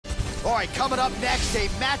All right, coming up next, a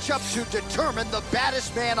matchup to determine the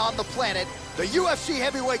baddest man on the planet. The UFC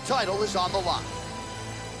heavyweight title is on the line.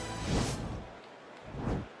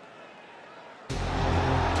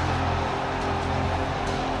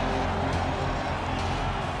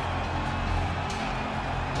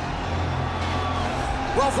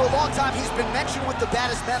 Well, for a long time, he's been mentioned with the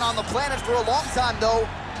baddest men on the planet. For a long time, though,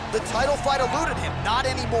 the title fight eluded him. Not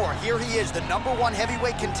anymore. Here he is, the #1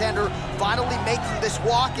 heavyweight contender, finally making this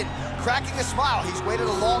walk and cracking a smile. He's waited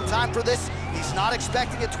a long time for this. He's not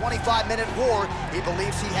expecting a 25-minute war. He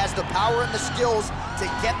believes he has the power and the skills to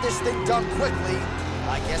get this thing done quickly.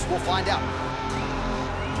 I guess we'll find out.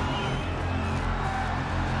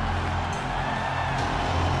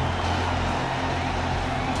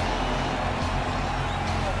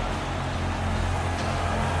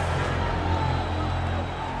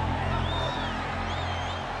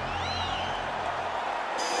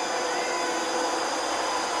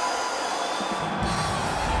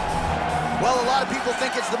 Well, a lot of people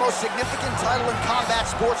think it's the most significant title in combat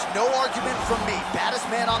sports. No argument from me. Baddest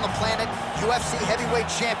man on the planet, UFC heavyweight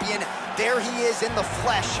champion. There he is in the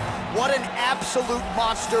flesh. What an absolute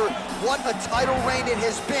monster. What a title reign it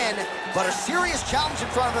has been. But a serious challenge in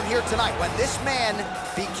front of him here tonight. When this man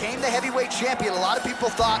became the heavyweight champion, a lot of people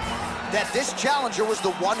thought that this challenger was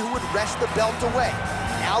the one who would wrest the belt away.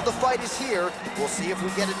 Now the fight is here. We'll see if we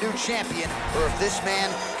get a new champion or if this man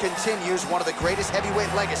continues one of the greatest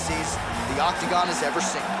heavyweight legacies the Octagon has ever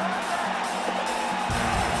seen.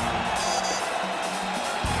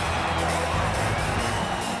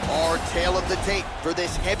 Our tale of the tape for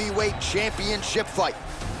this heavyweight championship fight.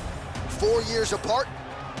 4 years apart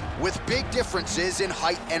with big differences in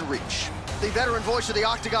height and reach. The veteran voice of the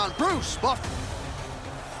Octagon, Bruce Buffer.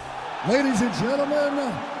 Ladies and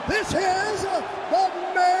gentlemen, this is the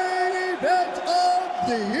main event of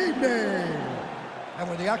the evening. And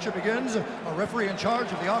when the action begins, a referee in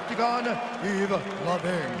charge of the Octagon, Yves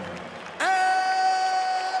Loving.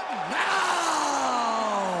 And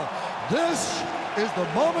now, this is the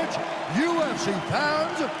moment UFC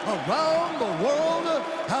fans around the world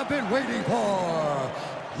have been waiting for.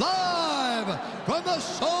 Live from the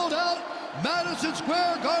sold-out Madison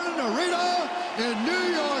Square Garden Arena in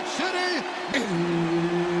New York City, it's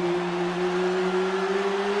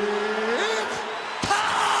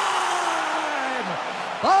time!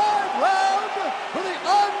 5 rounds for the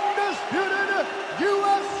undisputed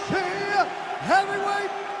UFC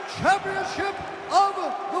Heavyweight Championship of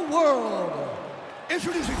the world.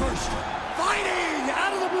 Introducing first, fighting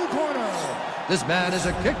out of the blue corner. This man is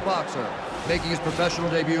a kickboxer, making his professional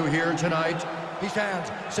debut here tonight. He stands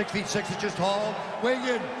 6 feet 6 inches tall, weighing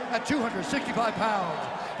in at 265 pounds.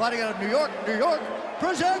 Fighting out of New York,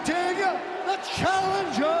 presenting the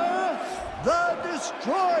challenger, the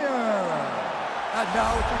Destroyer. And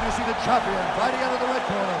now introducing the champion, fighting out of the red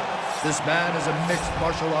corner. This man is a mixed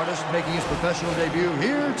martial artist, making his professional debut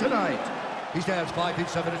here tonight. He stands 5 feet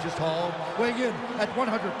 7 inches tall, weighing in at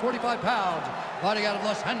 145 pounds. Fighting out of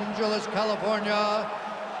Los Angeles, California.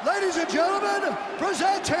 Ladies and gentlemen,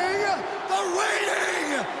 presenting the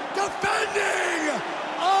reigning, defending,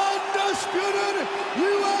 undisputed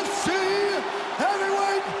UFC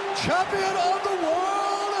heavyweight champion of the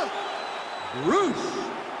world, Bruce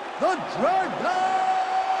the Dragon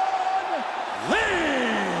Lee.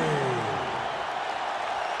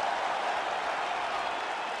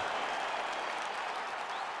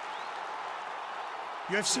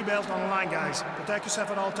 UFC belt on the line, guys. Protect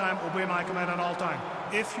yourself at all time, obey my command at all time.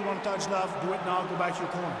 If you want to touch love, do it now, go back to your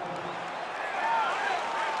corner.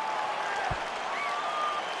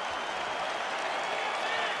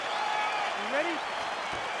 You ready? You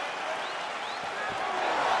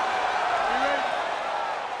ready?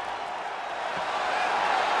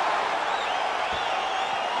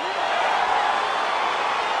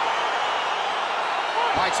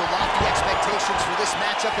 All right, so lofty expectations for this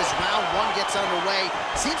matchup as round 1 gets underway.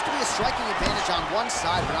 Seems to be a striking advantage on one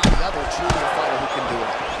side, but on the other, truly a fighter who can do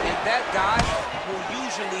it. And that guy will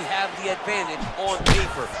usually have the advantage on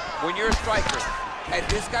paper. When you're a striker, at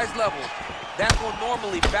this guy's level, that will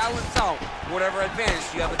normally balance out whatever advantage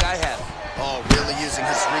the other guy has. Oh, really using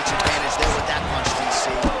his reach advantage there with that punch,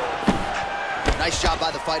 DC. Nice job by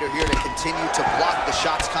the fighter here to continue to block the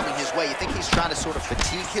shots coming his way. You think he's trying to sort of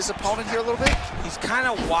fatigue his opponent here a little bit? He's kind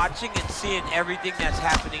of watching and seeing everything that's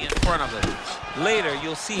happening in front of him. Later,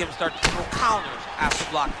 you'll see him start to throw counters after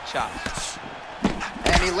blocking shots.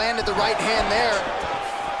 And he landed the right hand there.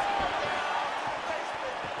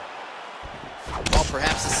 Well,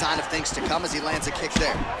 perhaps a sign of things to come as he lands a kick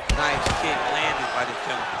there. Nice kick landed by the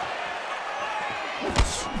gentleman.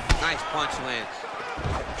 Nice punch lands.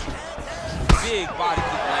 Big body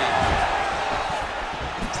kick lands.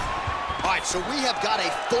 So we have got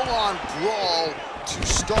a full-on brawl to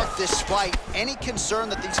start this fight. Any concern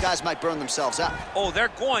that these guys might burn themselves out? Oh,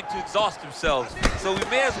 they're going to exhaust themselves. So we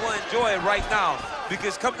may as well enjoy it right now,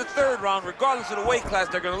 because come the third round, regardless of the weight class,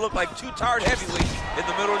 they're going to look like two tired heavyweights in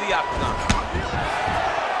the middle of the octagon.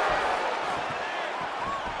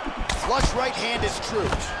 Flush right hand is true.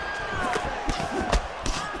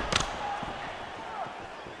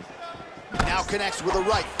 Now connects with a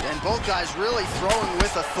right. And both guys really throwing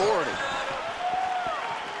with authority.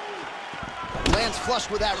 Lands flush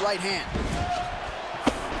with that right hand.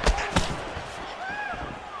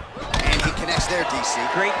 And he connects there,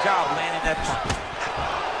 DC. Great job landing that punch.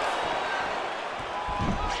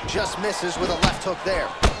 Just misses with a left hook there.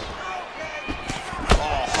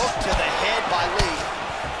 Oh, hook to the head by Lee.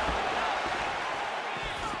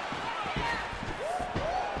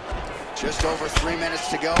 Just over 3 minutes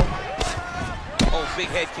to go. Oh, big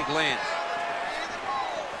head kick lands.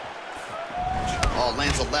 Oh,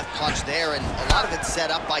 lands a left punch there, and a lot of it's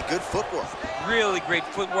set up by good footwork. Really great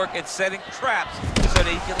footwork and setting traps so that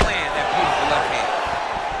he can land that beautiful left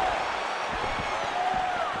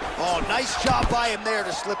hand. Oh, nice job by him there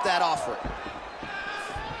to slip that offer.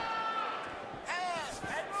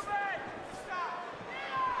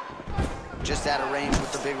 Just out of range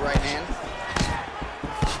with the big right hand.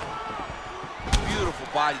 Beautiful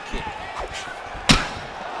body kick.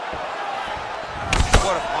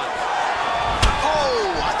 What a punch.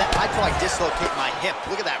 I'd probably dislocate my hip.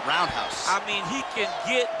 Look at that roundhouse. I mean, he can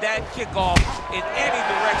get that kick off in any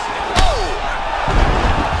direction. Oh!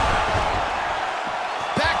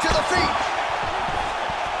 Back to the feet.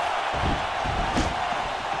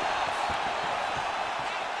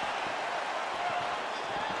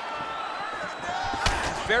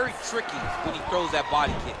 It's very tricky when he throws that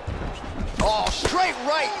body kick. Oh, straight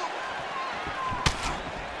right.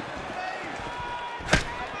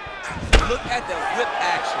 Look at the whip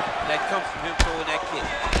action that comes from him throwing that kick.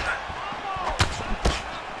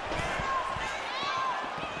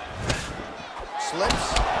 Slips.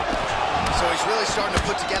 So he's really starting to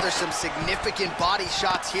put together some significant body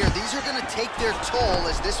shots here. These are going to take their toll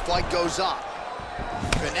as this fight goes on.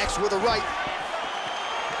 Connects with a right.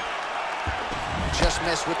 Just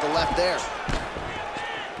missed with the left there.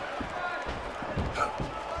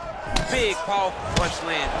 Big, powerful punch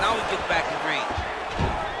lands. Now he gets back in range.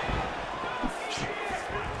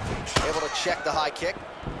 Able to check the high kick.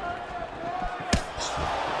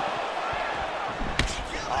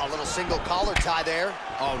 Oh, a little single collar tie there.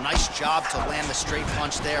 Oh, nice job to land the straight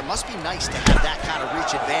punch there. Must be nice to have that kind of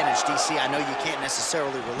reach advantage, DC. I know you can't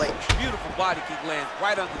necessarily relate. Beautiful body kick lands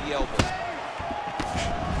right under the elbow.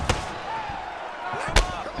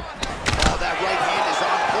 Oh, that right hand is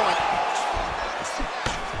on point.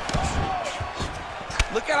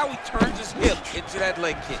 Look at how he turns his hip into that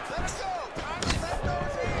leg kick.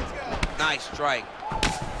 Nice strike.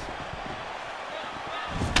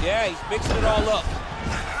 Yeah, he's mixing it all up.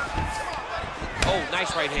 Oh,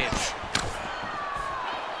 nice right hand.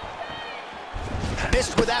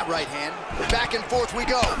 Missed with that right hand. Back and forth we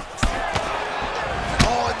go.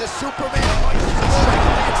 Oh, and the Superman punch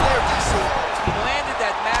lands there, DC. He landed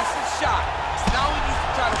that massive shot. Now he needs to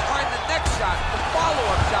try to find the next shot, the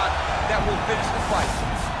follow-up shot that will finish the fight.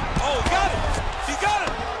 Oh, got it. He got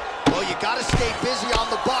it. Well, you got to stay busy on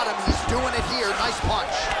the bottom. He's doing it here. Nice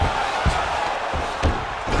punch.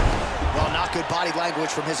 Well, not good body language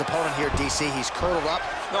from his opponent here, DC. He's curled up.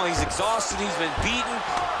 No, he's exhausted. He's been beaten.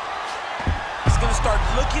 He's going to start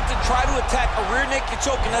looking to try to attack a rear naked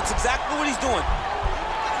choke, and that's exactly what he's doing. He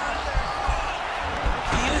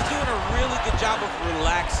is doing a really good job of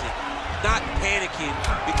relaxing, not panicking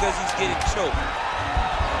because he's getting choked.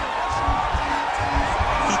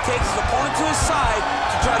 He takes his opponent to his side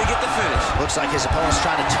to try to get the finish. Looks like his opponent's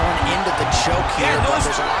trying to turn into the choke here, Yeah, but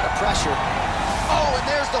there's a lot of pressure. Oh, and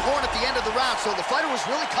there's the horn at the end of the round. So the fighter was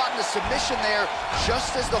really caught in a submission there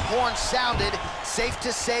just as the horn sounded. Safe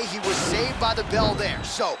to say he was saved by the bell there.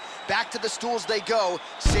 So back to the stools they go.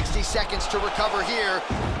 60 seconds to recover here.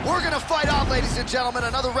 We're going to fight on, ladies and gentlemen.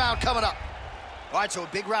 Another round coming up. All right, so a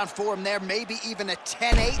big round for him there, maybe even a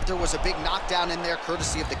 10-8. There was a big knockdown in there,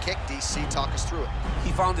 courtesy of the kick. DC, talk us through it.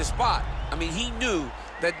 He found his spot. I mean, he knew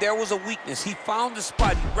that there was a weakness. He found the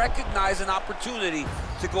spot. He recognized an opportunity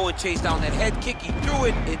to go and chase down that head kick. He threw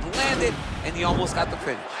it, it landed, and he almost got the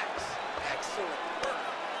finish. Excellent work.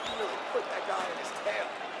 You really put that guy in his tail.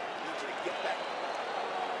 I need you to get back.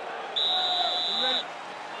 You ready?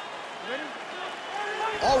 You ready?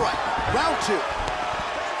 All right, round two.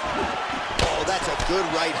 Oh, that's a good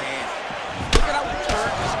right hand. Look at how he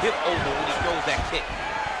turns his hip over when he throws that kick.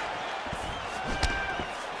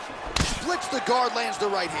 Split hits the guard, lands the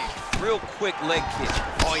right hand. Real quick leg kick.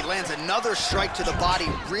 Oh, he lands another strike to the body,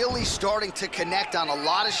 really starting to connect on a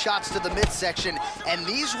lot of shots to the midsection, and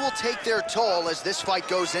these will take their toll as this fight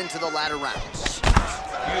goes into the latter rounds.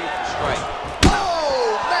 Beautiful strike.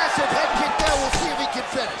 Oh, massive head kick there. We'll see if he can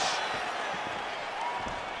finish.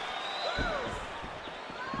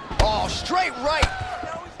 Oh, straight right.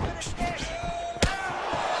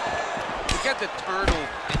 Look at the turtle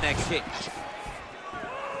in that kick.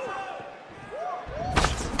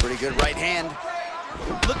 Pretty good right hand.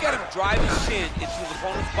 Look at him drive his shin into his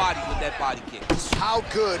opponent's body with that body kick. How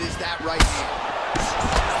good is that right hand?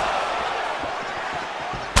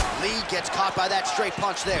 Lee gets caught by that straight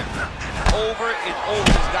punch there. Over and over,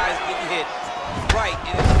 this guy's getting hit right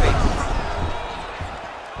in his face.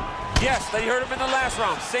 Yes, they hurt him in the last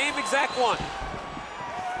round. Same exact one.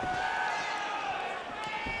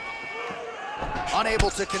 Unable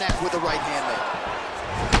to connect with the right hand there.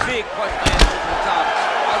 Big punch lands over the top.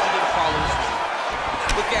 How's he gonna follow this one?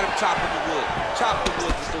 Look at him chopping the wood. Chop the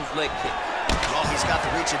wood with those leg kicks. Well, he's got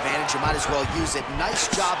the reach advantage. You might as well use it. Nice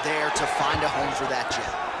job there to find a home for that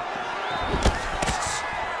jab.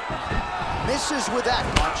 Misses with that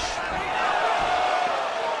punch.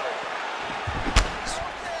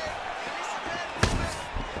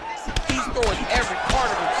 He's throwing every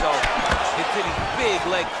part of himself into these big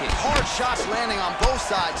leg kicks. Hard shots landing on both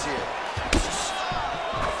sides here.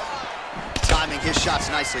 Timing his shots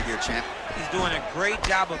nicely here, champ. He's doing a great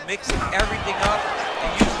job of mixing everything up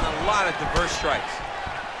and using a lot of diverse strikes.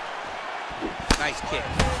 Nice kick.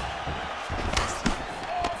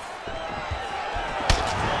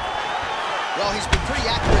 Well, he's been pretty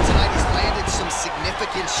accurate tonight. He's landed some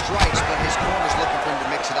significant strikes, but his corner's looking for him to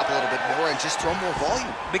mix it up a little bit more and just throw more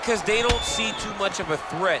volume. Because they don't see too much of a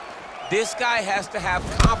threat. This guy has to have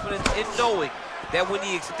confidence in knowing that when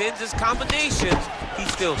he extends his combinations,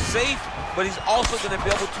 he's still safe, but he's also going to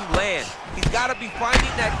be able to land. He's got to be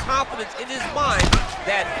finding that confidence in his mind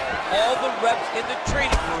that all the reps in the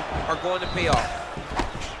training room are going to pay off.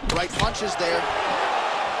 Right punches there.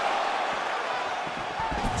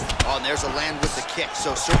 Oh, and there's a land with the kick,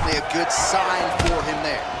 so certainly a good sign for him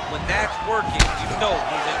there. When that's working, you know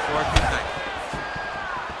he's in for a good night.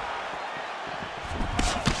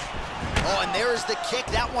 Oh, and there is the kick.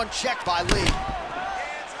 That one checked by Lee.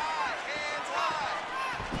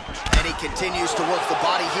 And he continues to work the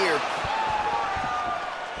body here.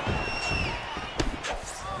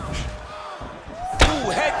 Ooh,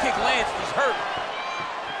 head kick lands. He's hurt.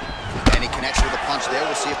 And he connects with a punch there.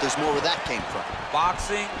 We'll see if there's more where that came from.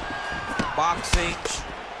 Boxing, boxing,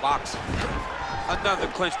 boxing. Another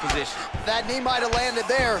clinch position. That knee might have landed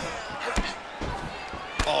there.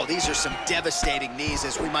 Oh, these are some devastating knees,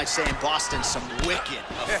 as we might say in Boston, some wicked,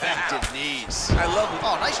 effective knees. I love it.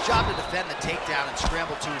 Oh, nice job to defend the takedown and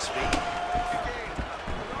scramble to his feet.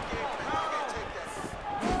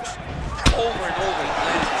 Over and over, he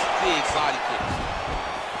lands these big body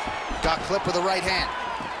kicks. Got clipped with the right hand.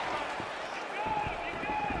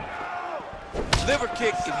 Liver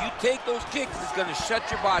kick, if you take those kicks, it's gonna shut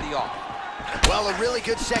your body off. Well, a really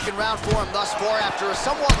good second round for him thus far. After a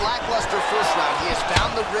somewhat lackluster first round, he has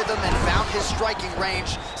found the rhythm and found his striking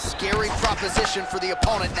range. Scary proposition for the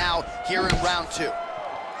opponent now here in round two.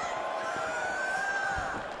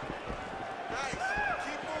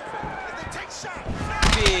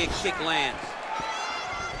 Big kick lands.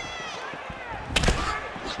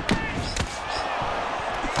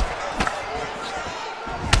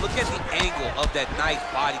 Look at the angle of that nice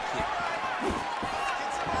body kick.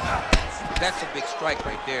 That's a big strike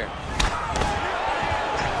right there.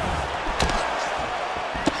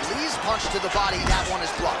 Lee's punch to the body, that one is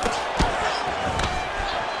blocked.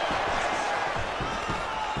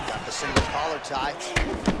 Got the single collar tie.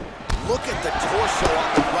 Look at the torso on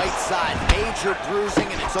the right side. Major bruising,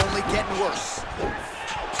 and it's only getting worse.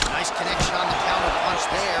 Nice connection on the counter punch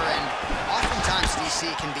there, and oftentimes, DC,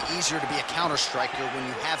 it can be easier to be a counter striker when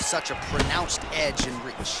you have such a pronounced edge and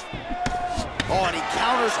reach. Oh, and he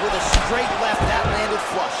counters with a straight left. That landed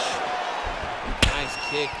flush. Nice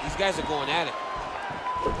kick. These guys are going at it.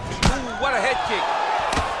 Ooh, what a head kick.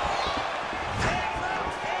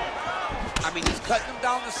 I mean, he's cutting them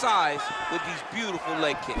down the sides with these beautiful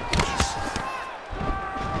leg kicks.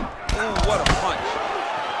 Ooh, what a punch.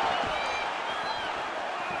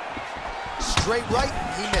 Straight right,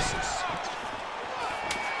 he misses.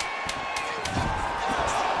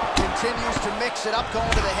 Continues to mix it up, going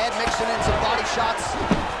to the head, mixing in some body shots.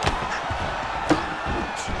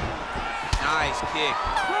 Nice kick.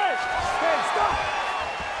 Hey, stop!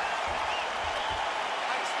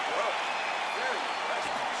 Nice work. Very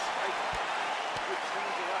impressive striking. You're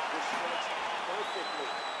changing up your strikes perfectly.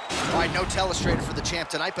 All right, no telestrator for the champ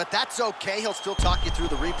tonight, but that's okay. He'll still talk you through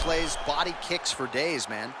the replays. Body kicks for days,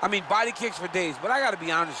 man. I mean, body kicks for days, but I got to be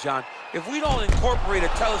honest, John. If we don't incorporate a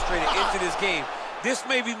telestrator into this game, this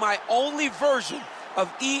may be my only version of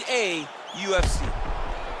EA UFC.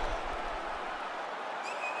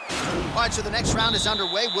 All right, so the next round is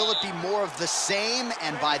underway. Will it be more of the same?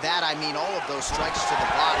 And by that, I mean all of those strikes to the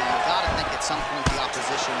body. You've got to think at some point the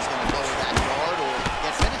opposition is going to lower that guard or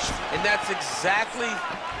get finished. And that's exactly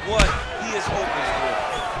what he is hoping for.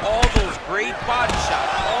 All those great body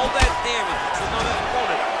shots, all that damage to another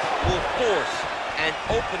opponent will force an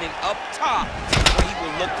opening up top where he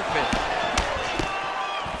will look to finish.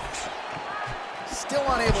 Still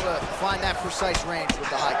unable to find that precise range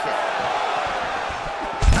with the high kick.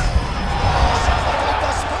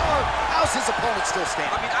 How's his opponent still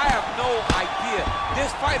standing? I mean, I have no idea.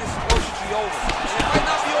 This fight is supposed to be over. And it might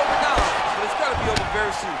not be over now, but it's got to be over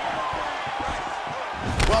very soon.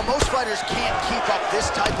 Well, most fighters can't keep up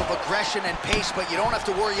this type of aggression and pace, but you don't have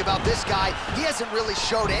to worry about this guy. He hasn't really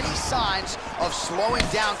showed any signs of slowing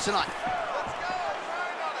down tonight.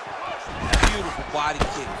 Beautiful body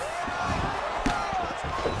kick.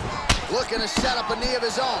 Looking to set up a knee of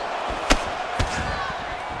his own.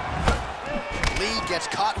 Lee gets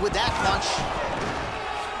caught with that punch.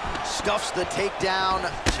 Stuffs the takedown,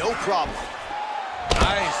 no problem.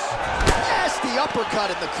 Nice. Nasty uppercut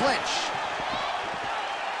in the clinch.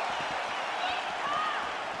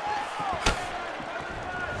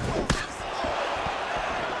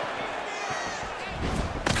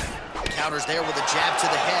 Counters there with a jab to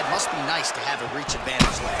the head. Must be nice to have a reach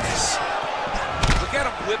advantage like this. Look at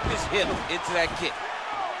him whip his hip into that kick.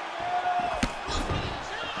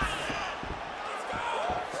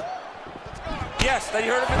 Yes, that you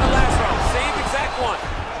heard him in the last round. Same exact one.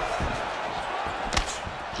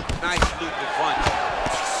 Nice looping punch.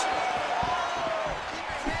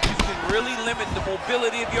 You can really limit the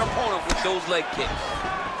mobility of your opponent with those leg kicks.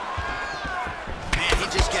 Man, he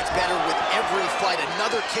just gets better with every fight.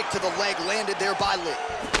 Another kick to the leg landed there by Lee.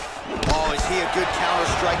 Oh, is he a good counter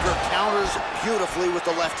striker? Counters beautifully with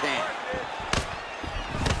the left hand.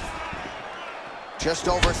 Just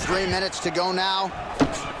over 3 minutes to go now.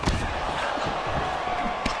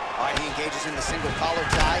 He engages in the single collar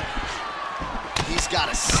tie. He's got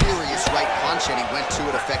a serious right punch, and he went to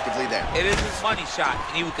it effectively there. It is his money shot,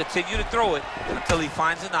 and he will continue to throw it until he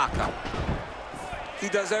finds a knockout. He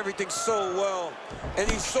does everything so well, and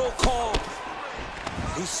he's so calm.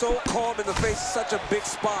 He's so calm in the face of such a big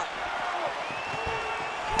spot.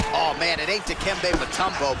 Oh, man, it ain't Dikembe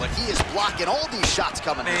Mutombo, but he is blocking all these shots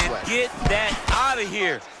coming his way. Get that out of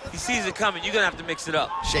here. He sees it coming. You're going to have to mix it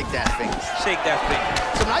up. Shake that finger. Shake that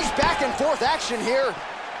finger. Some nice back and forth action here.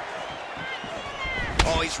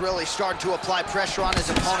 Oh, he's really starting to apply pressure on his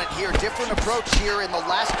opponent here. Different approach here in the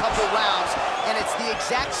last couple rounds, and it's the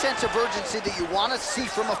exact sense of urgency that you want to see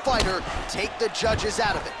from a fighter. Take the judges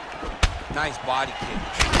out of it. Nice body kick.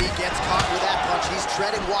 He gets caught with that punch. He's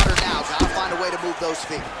treading water now. Got to find a way to move those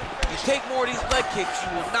feet. You take more of these leg kicks,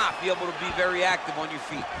 you will not be able to be very active on your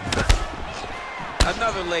feet.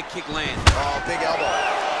 Another leg kick lands. Oh, big elbow.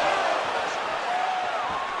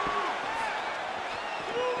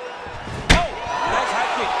 Oh, nice high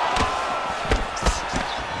kick.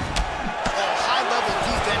 Oh, high-level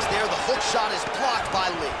defense there. The hook shot is blocked by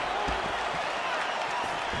Lee.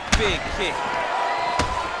 Big kick.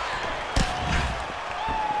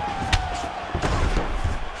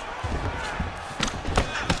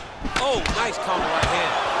 Oh, nice counter right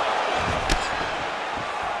hand.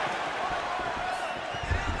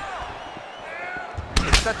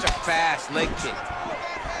 It's such a fast leg kick.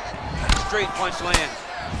 Straight punch lands.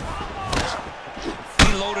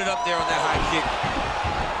 He loaded up there on that high kick.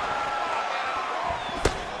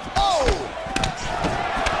 Oh!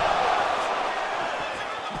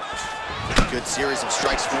 Good series of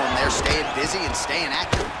strikes for him there. Staying busy and staying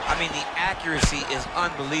active. I mean, the accuracy is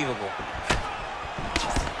unbelievable.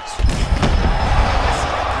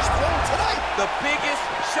 The biggest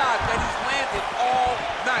shot that he's landed all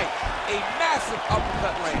night. A massive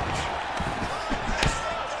uppercut lands.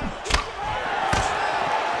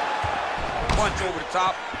 Punch over the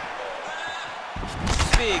top.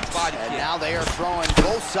 Big body kick. And now they are throwing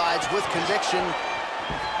both sides with conviction.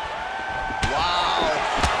 Wow.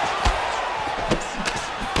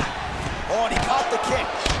 Oh, and he caught the kick.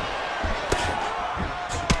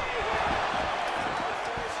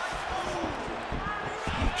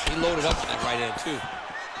 He loaded up on that right hand, too.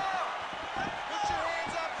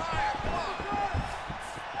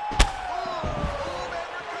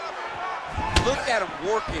 Look at him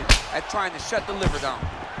working at trying to shut the liver down.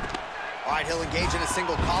 All right, he'll engage in a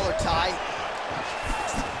single collar tie.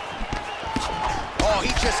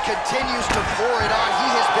 just continues to pour it on. He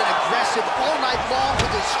has been aggressive all night long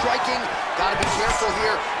with his striking. Got to be careful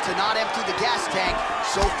here to not empty the gas tank.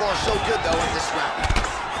 So far, so good, though, in this round.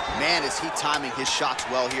 Man, is he timing his shots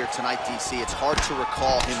well here tonight, DC. It's hard to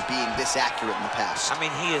recall him being this accurate in the past. I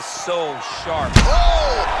mean, he is so sharp.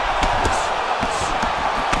 Oh!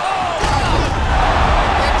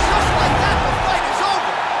 And just like that, the fight is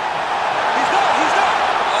over. He's done.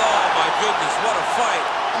 Oh, my goodness, what a fight.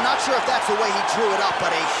 I'm not sure if that's the way he drew it up,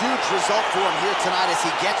 but a huge result for him here tonight as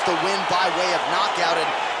he gets the win by way of knockout, and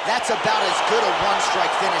that's about as good a one-strike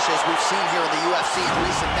finish as we've seen here in the UFC in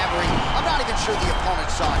recent memory. I'm not even sure the opponent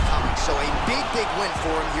saw it coming, so a big, big win for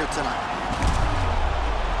him here tonight.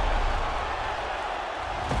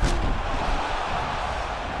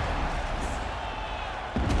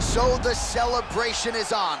 So the celebration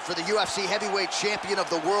is on for the UFC heavyweight champion of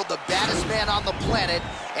the world, the baddest man on the planet,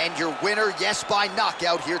 and your winner, yes, by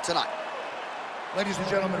knockout here tonight. Ladies and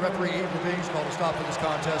gentlemen, referee Eve Levine's called a stop to this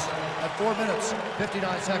contest at 4 minutes,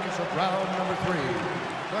 59 seconds of round number 3.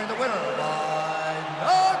 Declaring the winner by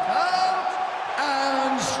knockout,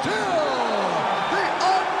 and still the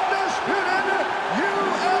undisputed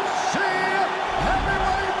UFC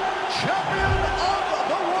heavyweight champion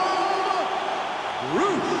of the world,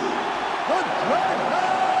 Bruce the Dragon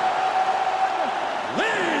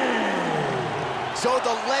Lee! So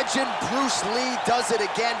the legend Bruce Lee does it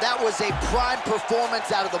again. That was a prime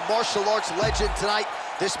performance out of the martial arts legend tonight.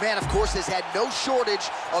 This man, of course, has had no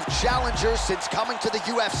shortage of challengers since coming to the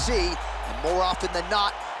UFC. And more often than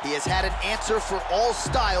not, he has had an answer for all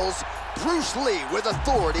styles. Bruce Lee, with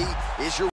authority, is your